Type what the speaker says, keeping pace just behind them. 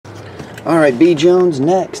Alright, BJone's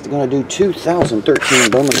next. Gonna do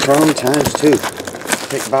 2013 Bowman Chrome ×2.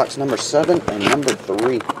 Pick box number 7 and number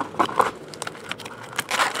 3.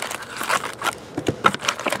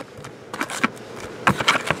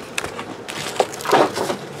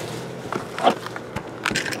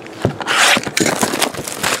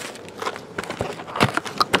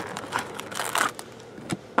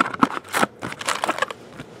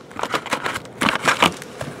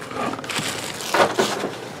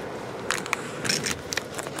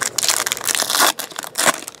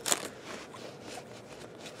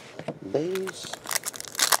 Base.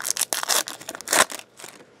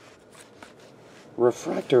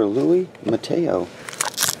 Refractor Luis Mateo.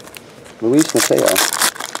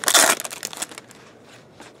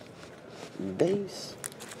 Base.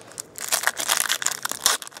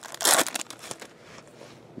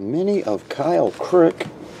 Mini of Kyle Crick.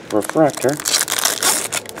 Refractor.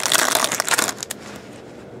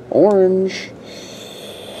 Orange.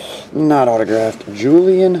 Not autographed.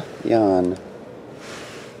 Julian Yan.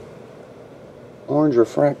 Orange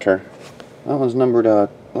refractor. That one's numbered,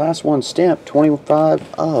 last one stamped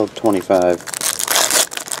 25 of 25.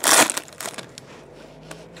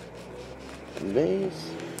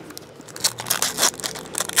 Base.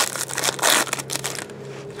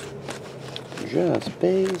 Just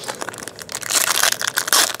base.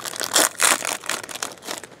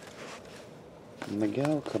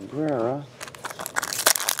 Miguel Cabrera.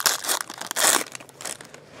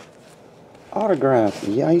 Autograph,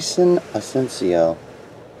 Yison Asensio.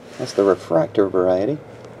 That's the refractor variety.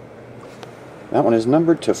 That one is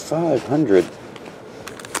numbered to 500.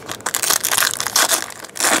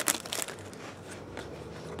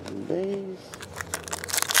 Base.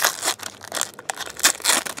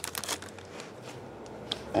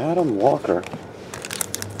 Adam Walker.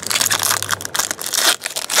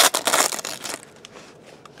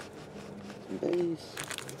 Base.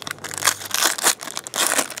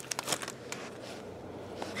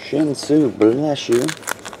 Shinsu, bless you.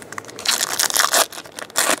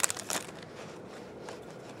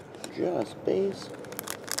 Just base.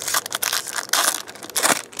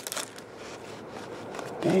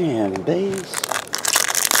 And base.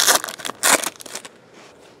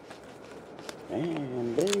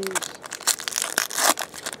 And base.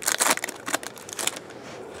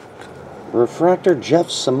 Refractor, Jeff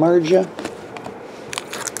Samardzija.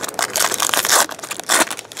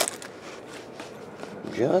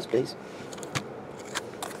 Just base.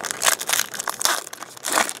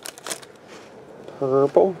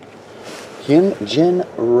 Purple. Hyun Jin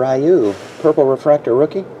Ryu. Purple refractor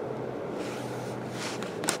rookie.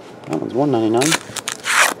 That one's $1.99.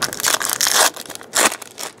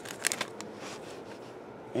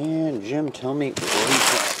 And Jim Tomey.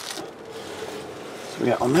 So we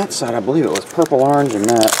got on that side, I believe it was purple, orange, and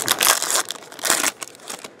that.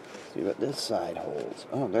 Let's see what this side holds.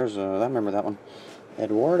 Oh, there's a, I remember that one.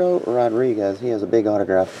 Eduardo Rodriguez. He has a big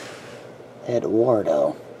autograph.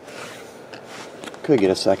 Eduardo. Could get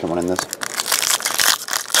a second one in this.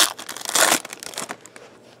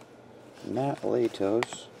 Matt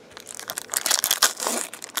Latos.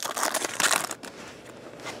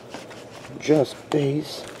 Just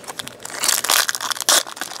base.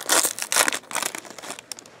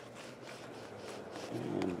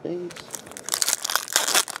 And base.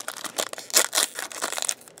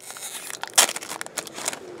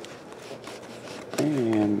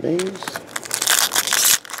 And base.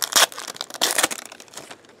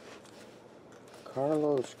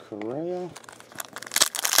 Carlos Correa.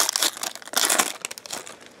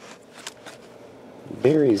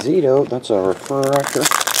 Barry Zito, that's a refractor.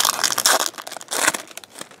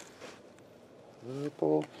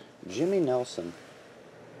 Purple. Jimmy Nelson.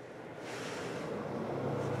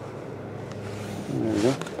 There we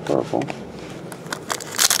go. Purple.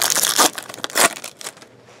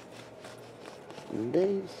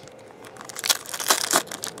 Base.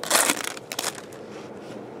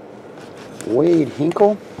 Wade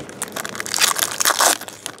Hinkle.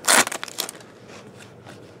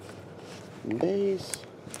 Base.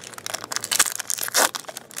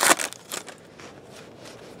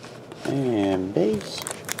 And base.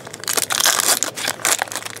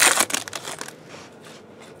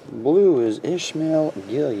 Blue is Ishmael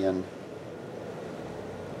Gillian.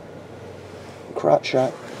 Crotch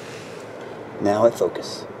shot. Now at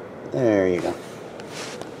focus. There you go.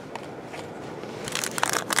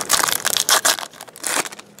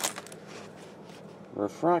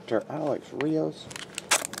 Refractor, Alex Rios.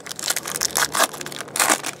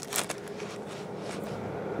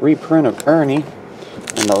 Reprint of Ernie.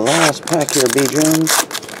 And the last pack here, BJone,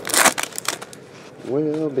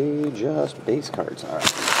 will be just base cards. All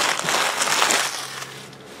right.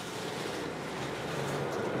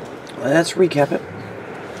 let's recap it.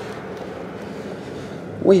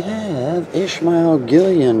 We have Ishmael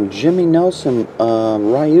Gillian, Jimmy Nelson,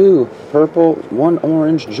 Ryu, purple, 1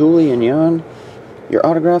 orange, Julian Young. Your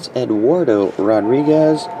autographs, Eduardo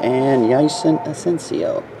Rodriguez and Yason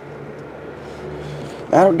Asensio.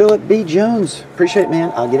 That'll do it, B. Jones. Appreciate it,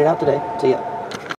 man. I'll get it out today. See ya.